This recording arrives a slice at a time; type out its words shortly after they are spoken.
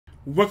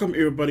Welcome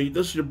everybody,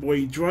 this is your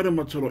boy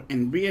Dryder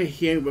and we are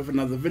here with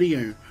another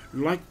video.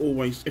 Like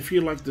always, if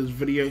you like this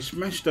video,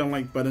 smash that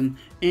like button,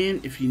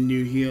 and if you're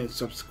new here,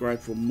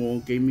 subscribe for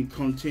more gaming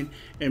content,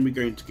 and we're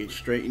going to get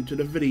straight into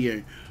the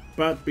video.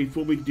 But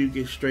before we do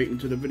get straight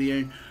into the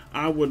video,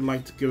 I would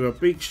like to give a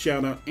big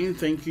shout out and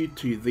thank you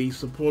to these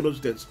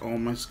supporters that's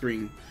on my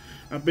screen.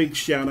 A big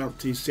shout out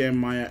to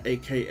Samira,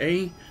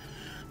 A.K.A,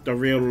 The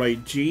Real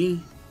Late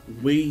G,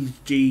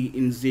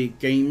 WeeGNZ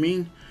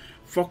Gaming,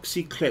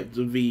 FoxyClapz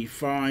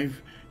V5,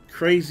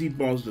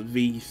 CrazyBoss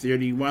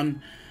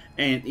V31,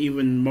 and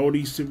even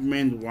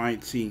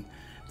MaoriSupermanYT.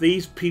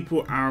 These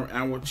people are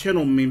our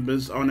channel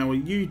members on our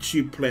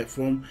YouTube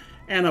platform,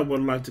 and I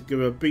would like to give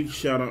a big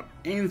shout out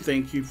and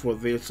thank you for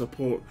their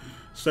support.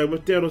 So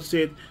with that all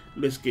said,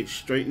 let's get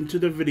straight into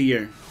the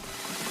video.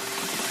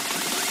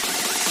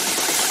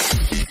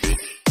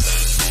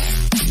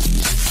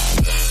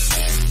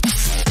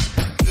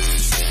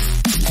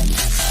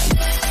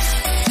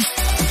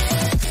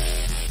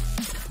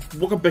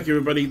 Welcome back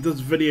everybody. This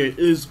video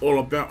is all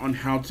about on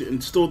how to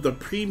install the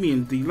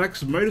premium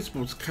Deluxe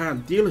Motorsports car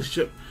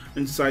dealership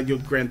inside your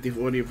Grand Theft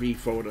Auto V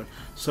folder.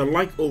 So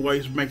like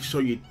always, make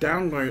sure you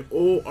download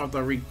all of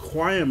the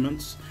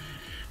requirements,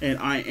 and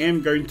I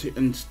am going to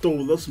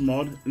install this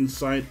mod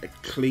inside a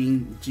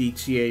clean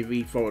GTA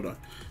V folder.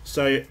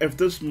 So if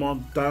this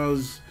mod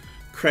does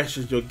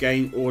crashes your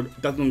game or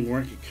doesn't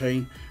work,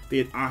 okay,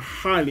 then I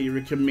highly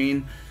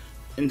recommend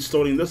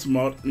installing this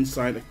mod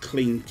inside a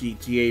clean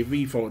GTA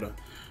V folder.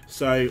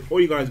 So all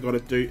you guys got to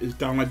do is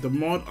download the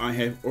mod. I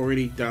have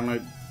already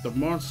downloaded the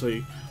mod, so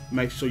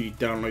make sure you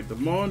download the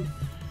mod,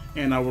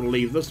 and I will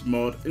leave this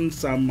mod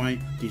inside my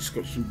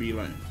description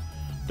below.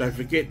 Don't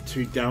forget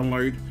to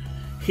download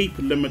Heap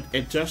Limit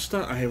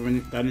Adjuster. I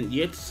haven't done it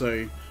yet,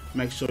 so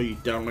make sure you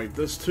download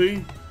this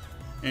too.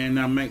 And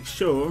now make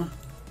sure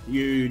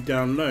you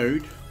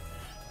download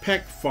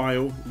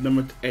Packfile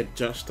Limit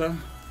Adjuster.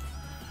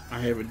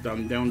 I haven't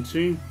done down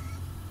too.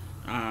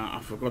 I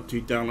forgot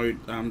to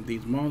download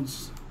these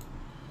mods.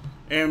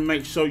 And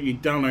make sure you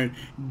download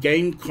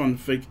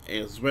Gameconfig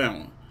as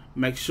well.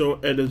 Make sure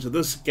it is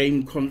this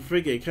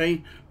Gameconfig,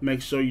 okay?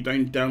 Make sure you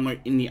don't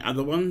download any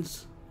other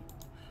ones,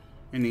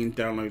 and then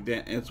download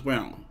that as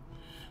well.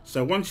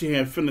 So once you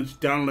have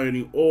finished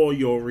downloading all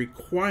your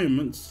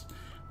requirements,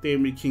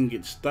 then we can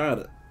get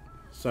started.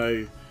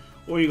 So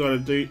all you gotta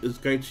do is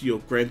go to your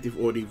Grand Theft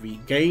Auto V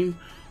game,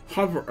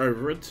 hover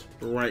over it,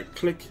 right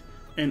click,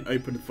 and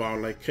open file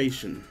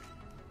location.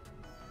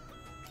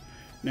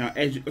 Now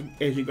as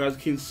you guys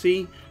can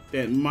see,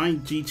 that my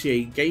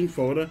GTA game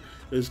folder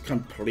is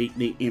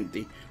completely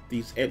empty.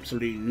 There's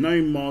absolutely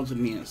no mods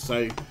in here.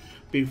 So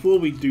before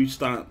we do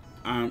start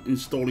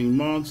installing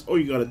mods, all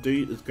you gotta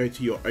do is go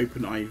to your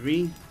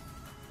OpenIV.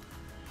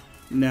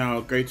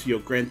 Now go to your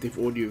Grand Theft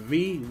Auto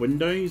V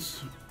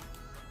Windows.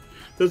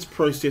 This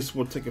process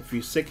will take a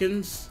few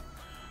seconds.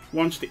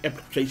 Once the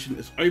application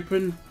is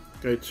open,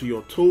 go to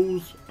your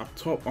tools up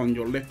top on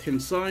your left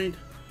hand side,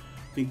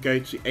 then go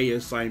to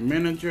ASI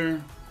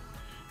Manager,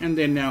 and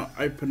then now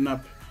open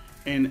up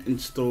and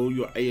install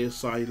your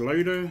ASI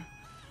loader.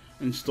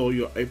 Install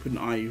your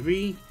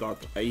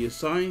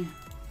OpenIV.ASI,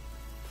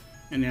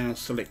 and now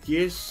select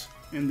yes,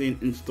 and then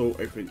install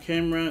Open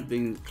Camera,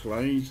 then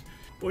close.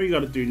 All you got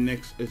to do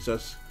next is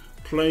just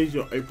close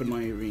your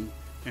OpenIV,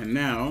 and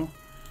now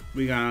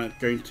we are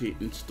going to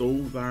install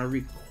the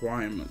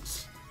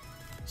requirements.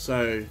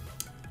 So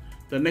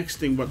the next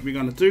thing what we're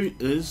going to do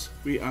is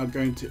we are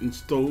going to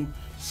install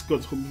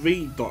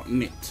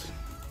ScriptHookV.net.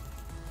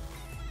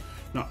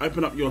 Now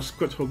open up your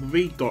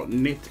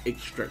ScriptHookV.net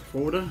extract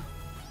folder.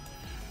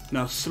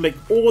 Now select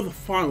all the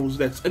files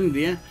that's in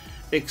there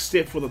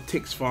except for the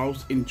text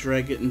files and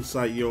drag it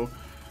inside your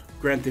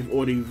Grand Theft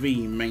Auto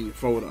V main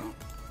folder.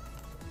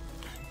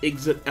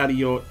 Exit out of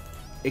your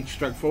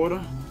extract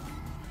folder.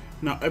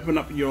 Now open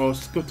up your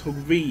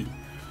ScriptHookV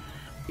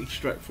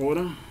extract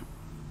folder,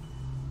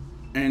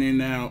 and then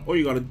now all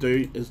you got to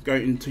do is go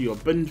into your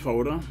bin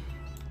folder.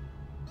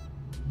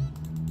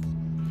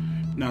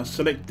 Now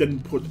select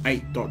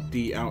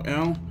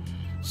input8.dll,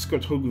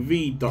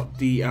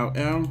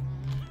 ScriptHookV.dll,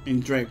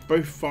 and drag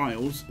both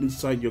files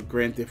inside your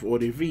Grand Theft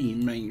Auto V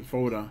main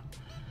folder.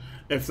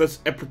 If this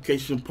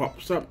application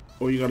pops up,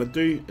 all you got to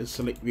do is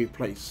select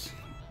replace.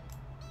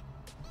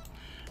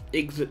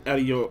 Exit out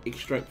of your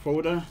extract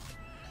folder.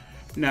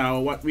 Now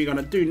what we're going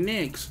to do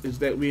next is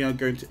that we are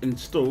going to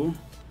install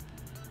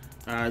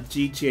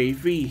GTA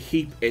V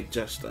Heap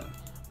Adjuster.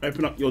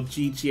 Open up your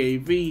GTA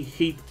V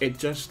Heap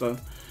Adjuster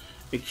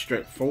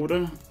extract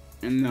folder,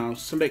 and now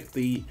select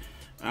the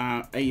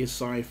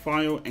ASI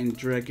file and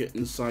drag it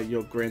inside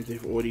your Grand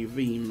Theft Auto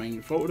V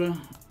main folder.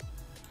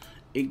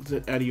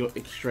 Exit out of your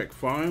extract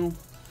file.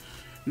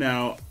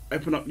 Now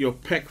open up your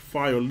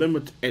Packfile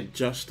Limit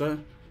Adjuster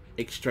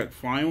extract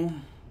file,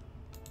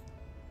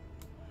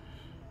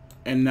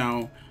 and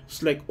now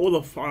select all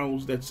the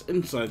files that's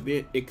inside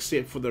there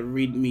except for the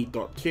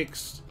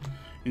readme.txt,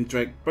 and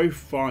drag both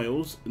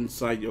files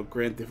inside your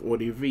Grand Theft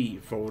Auto V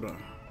folder.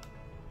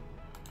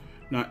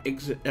 Now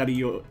exit out of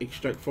your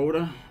extract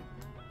folder.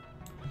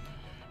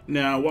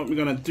 Now what we're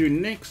going to do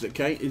next,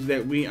 okay, is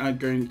that we are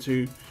going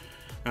to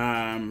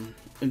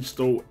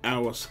install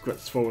our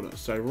scripts folder.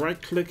 So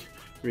right click,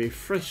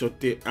 refresh your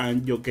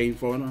game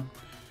folder,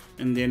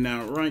 and then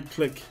now right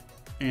click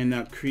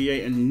and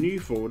create a new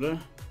folder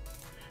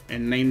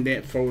and name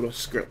that folder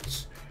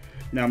scripts.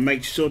 Now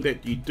make sure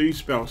that you do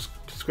spell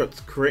scripts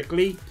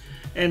correctly,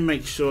 and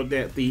make sure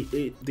that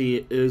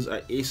there is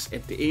a S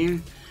at the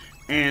end,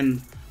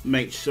 and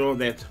make sure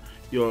that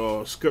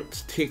your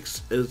script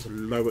text is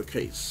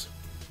lowercase.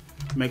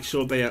 Make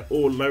sure they are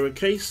all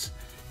lowercase,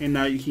 and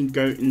now you can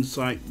go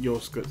inside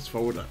your scripts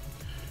folder.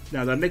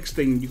 Now the next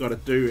thing you got to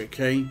do,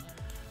 okay,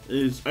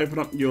 is open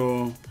up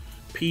your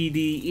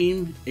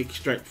PDM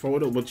extract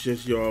folder, which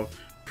is your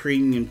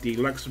premium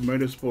Deluxe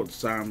Motorsport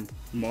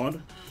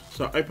mod.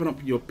 So open up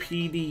your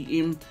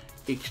PDM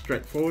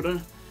extract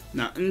folder.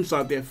 Now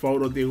inside that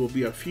folder there will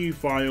be a few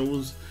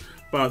files,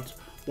 but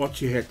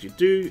what you have to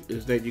do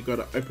is that you got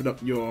to open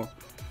up your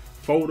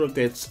folder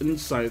that's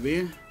inside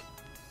there,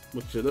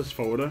 which is this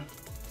folder.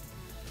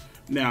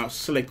 Now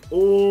select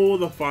all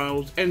the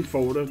files and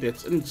folder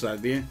that's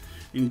inside there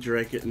and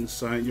drag it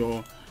inside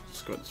your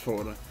scripts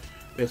folder.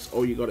 That's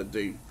all you got to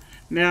do.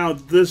 Now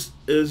this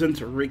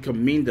isn't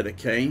recommended,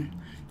 okay?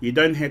 You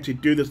don't have to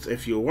do this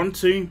if you want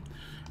to,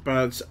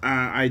 but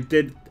I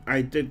did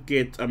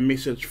get a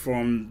message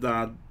from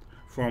the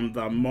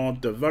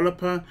mod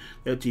developer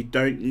that you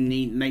don't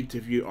need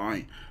native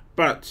UI,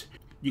 but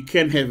you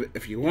can have it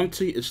if you want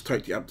to. It's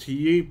totally up to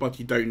you, but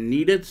you don't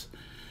need it.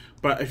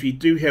 But if you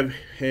do have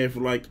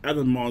like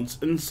other mods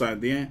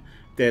inside there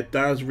that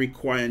does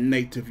require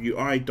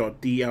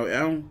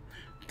NativeUI.dll,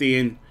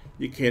 then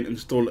you can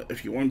install it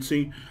if you want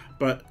to,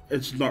 but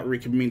it's not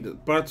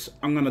recommended. But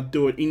I'm gonna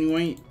do it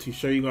anyway to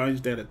show you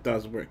guys that it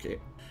does work here.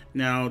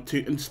 Now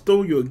to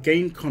install your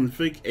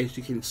Gameconfig, as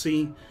you can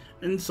see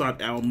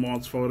inside our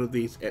mods folder,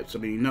 there's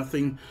absolutely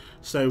nothing,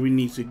 so we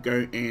need to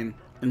go and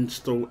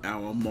install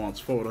our mods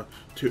folder.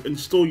 To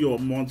install your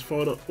mods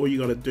folder, all you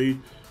got to do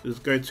is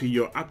go to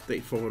your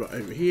update folder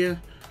over here,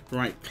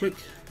 right click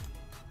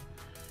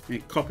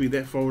and copy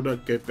that folder,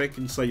 go back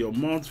inside your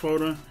mods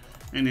folder,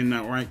 and then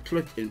now right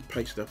click and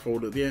paste that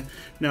folder there.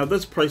 Now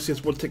this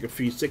process will take a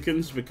few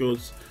seconds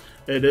because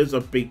it is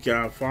a big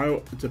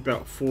file. It's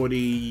about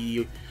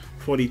 42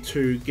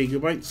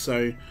 gigabytes.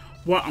 So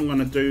what I'm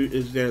gonna do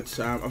is that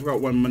I've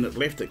got 1 minute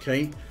left,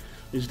 okay,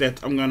 is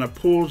that I'm gonna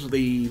pause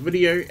the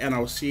video and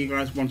I'll see you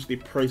guys once the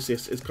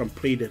process is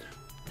completed.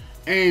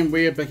 And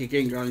we're back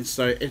again, guys.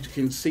 So as you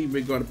can see,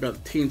 we've got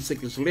about 10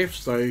 seconds left,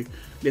 so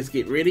let's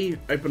get ready.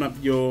 Open up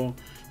your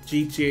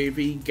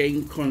GTAV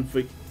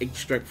Gameconfig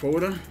extract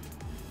folder,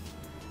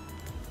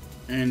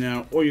 and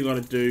now all you got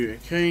to do,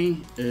 okay,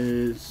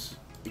 is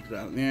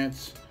extract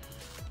that,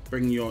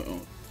 bring your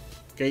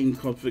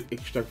Gameconfig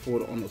extract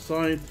folder on the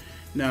side.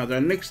 Now the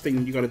next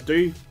thing you got to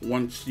do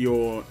once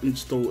your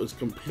install is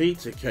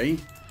complete, okay,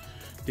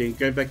 then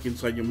go back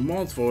inside your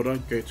mods folder,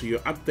 go to your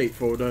update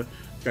folder,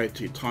 go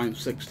to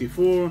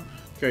Time64,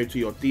 go to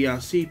your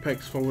DRC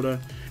packs folder.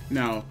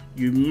 Now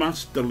you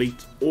must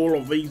delete all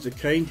of these,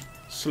 okay,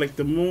 select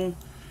them all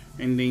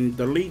and then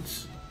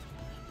delete,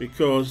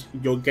 because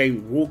your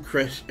game will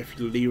crash if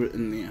you leave it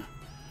in there.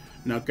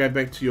 Now go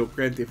back to your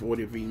Grand Theft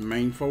Auto V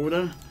main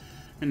folder,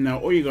 and now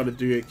all you got to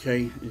do,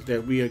 okay, is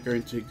that we are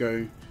going to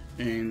go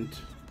and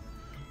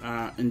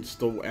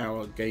install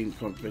our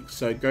Gameconfig.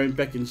 So going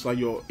back inside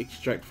your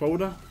extract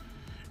folder,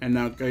 and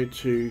now go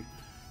to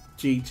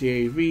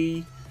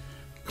GTAV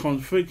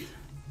config,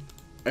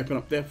 open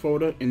up that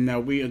folder, and now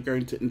we are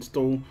going to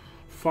install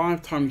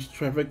 5 times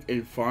traffic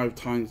and 5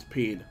 times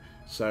ped.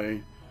 So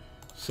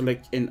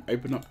select and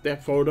open up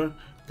that folder,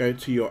 go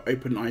to your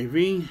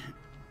OpenIV,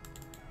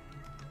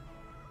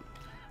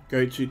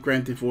 go to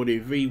Grand Theft Auto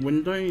V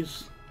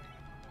Windows.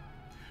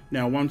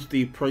 Now once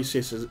the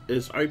process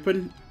is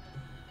open,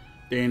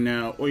 then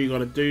all you got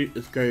to do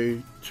is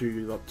go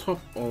to the top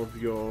of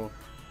your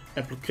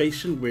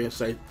application where it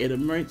says edit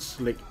mode,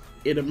 select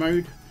edit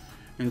mode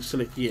and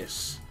select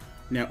yes.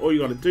 Now all you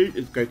got to do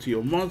is go to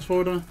your mods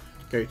folder,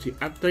 go to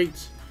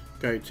updates,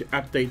 go to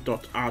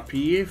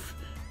update.rpf,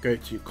 go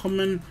to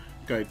common,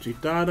 go to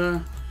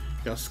data,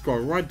 just scroll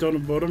right down the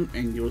bottom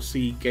and you'll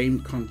see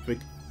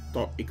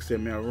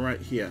gameconfig.xml right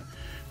here.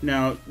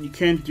 Now you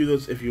can do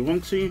this if you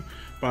want to,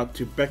 but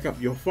to back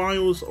up your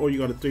files, all you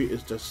got to do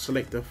is just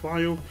select the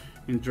file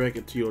and drag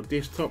it to your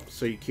desktop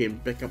so you can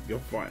back up your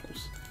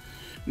files.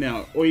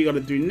 Now all you got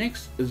to do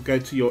next is go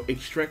to your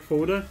extract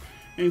folder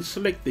and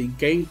select the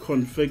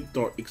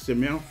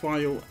gameconfig.xml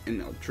file and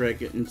now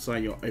drag it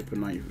inside your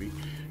OpenIV,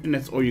 and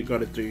that's all you got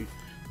to do.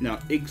 Now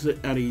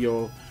exit out of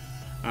your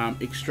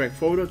extract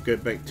folder, go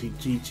back to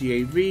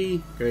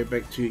GTAV, go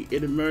back to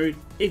edit mode,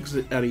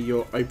 exit out of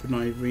your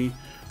OpenIV,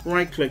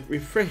 right click,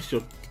 refresh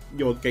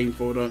your game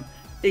folder,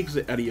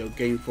 exit out of your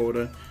game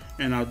folder,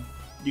 and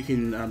you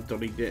can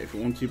delete that if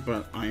you want to,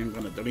 but I am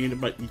going to delete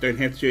it, but you don't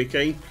have to,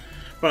 okay.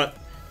 But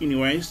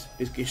anyways,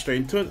 let's get straight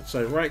into it.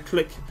 So right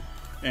click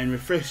and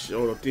refresh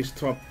your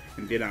desktop,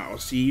 and then I'll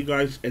see you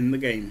guys in the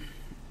game.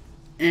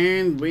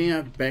 And we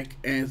are back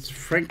as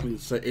Franklin.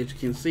 So as you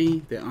can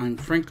see that I'm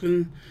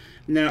Franklin.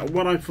 Now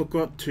what I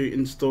forgot to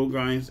install,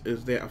 guys,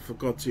 is that I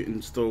forgot to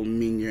install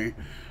menu,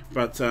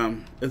 but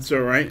it's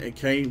alright.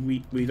 Okay,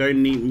 we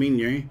don't need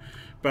menu,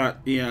 but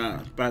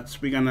yeah, but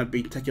we're gonna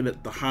be taking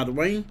it the hard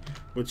way,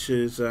 which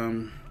is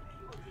that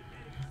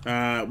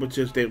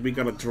we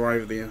gotta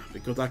drive there,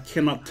 because I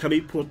cannot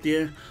teleport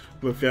there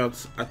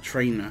without a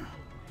trainer.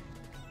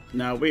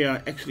 Now we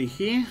are actually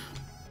here.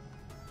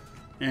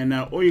 And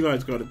now all you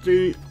guys got to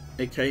do,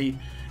 okay,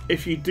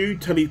 if you do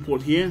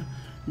teleport here,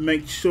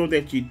 make sure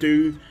that you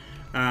do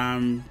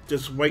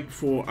just wait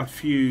for a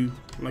few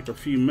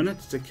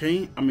minutes,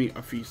 okay, I mean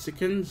a few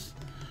seconds,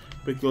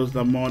 because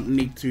the mod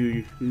needs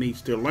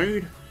to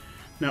load.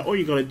 Now all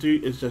you got to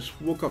do is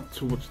just walk up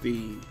towards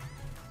the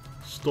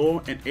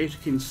store, and as you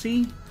can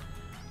see,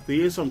 there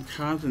is some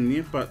cars in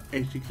there, but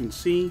as you can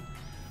see,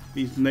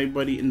 there's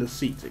nobody in the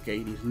seats,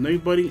 okay, there's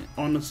nobody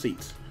on the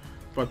seats.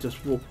 But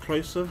just walk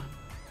closer,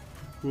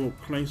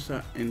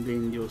 and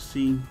then you'll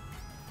see,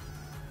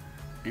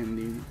 and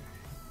then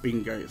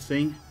bingo,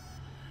 see,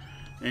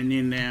 and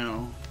then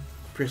now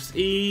press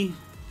E,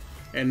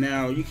 and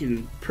now you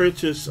can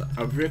purchase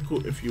a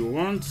vehicle if you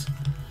want.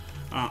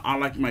 I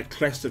like my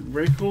classic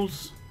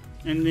vehicles,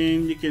 and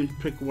then you can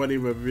pick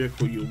whatever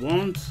vehicle you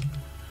want.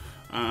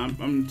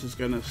 I'm just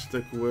gonna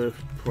stick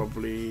with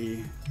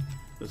probably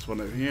this one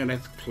over here,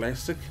 that's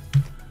classic.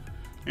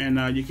 And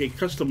you can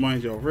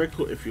customize your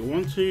vehicle if you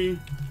want to.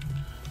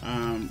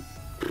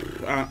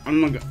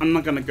 I'm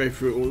not gonna go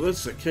through all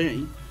this,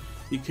 okay.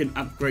 You can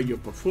upgrade your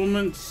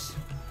performance,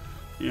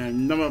 you know,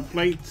 number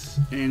plates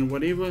and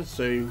whatever.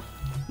 So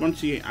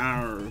once you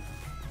are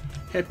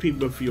happy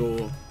with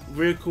your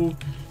vehicle,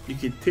 you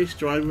can test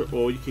drive it,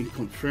 or you can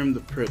confirm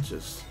the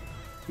purchase,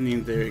 and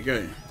then there you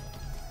go.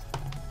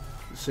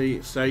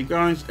 See, so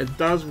guys, it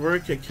does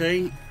work,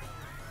 okay,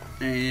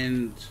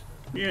 and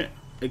yeah,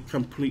 it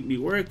completely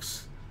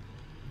works.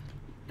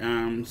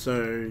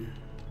 So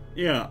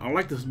yeah, I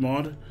like this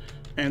mod,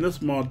 and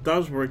this mod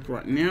does work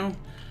right now.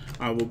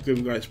 I will give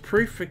you guys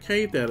proof,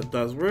 okay, that it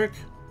does work.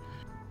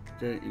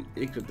 Okay, and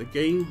exit the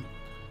game,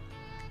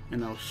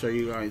 and I'll show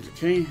you guys,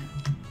 okay.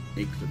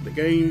 Exit the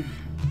game,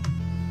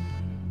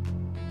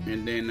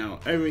 and then now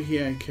over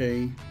here,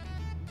 okay,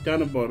 down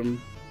the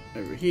bottom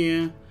over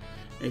here,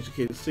 as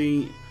you can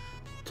see,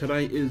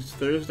 today is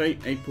Thursday,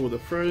 April the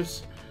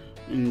 1st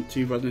in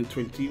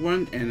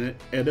 2021, and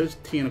it is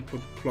 10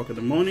 o'clock in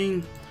the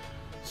morning.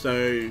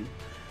 So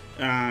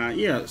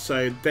yeah,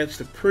 so that's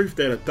the proof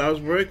that it does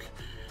work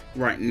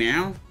right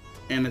now,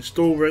 and it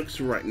still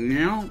works right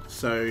now.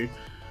 So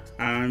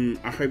I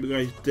hope you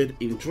guys did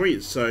enjoy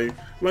it. So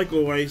like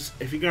always,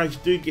 if you guys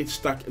do get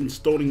stuck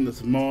installing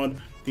this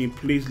mod, then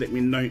please let me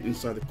know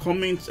inside the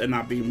comments, and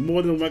I'll be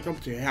more than welcome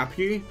to help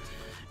you.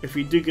 If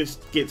you do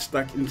get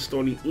stuck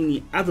installing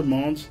any other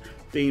mods,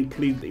 then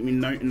please let me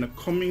know in the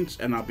comments,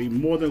 and I'll be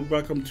more than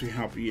welcome to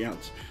help you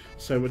out.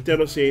 So with that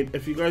all said,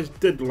 if you guys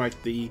did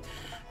like the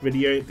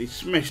video, then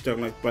smash that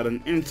like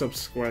button and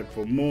subscribe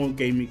for more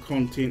gaming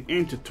content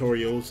and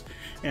tutorials,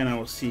 and I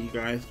will see you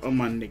guys on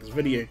my next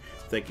video.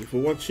 Thank you for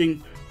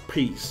watching,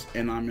 peace,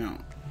 and I'm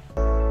out.